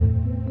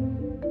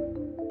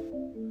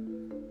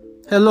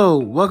Hello,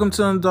 welcome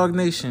to Underdog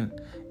Nation.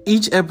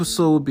 Each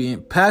episode will be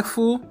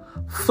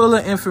impactful, full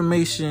of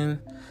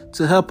information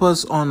to help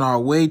us on our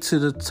way to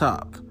the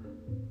top.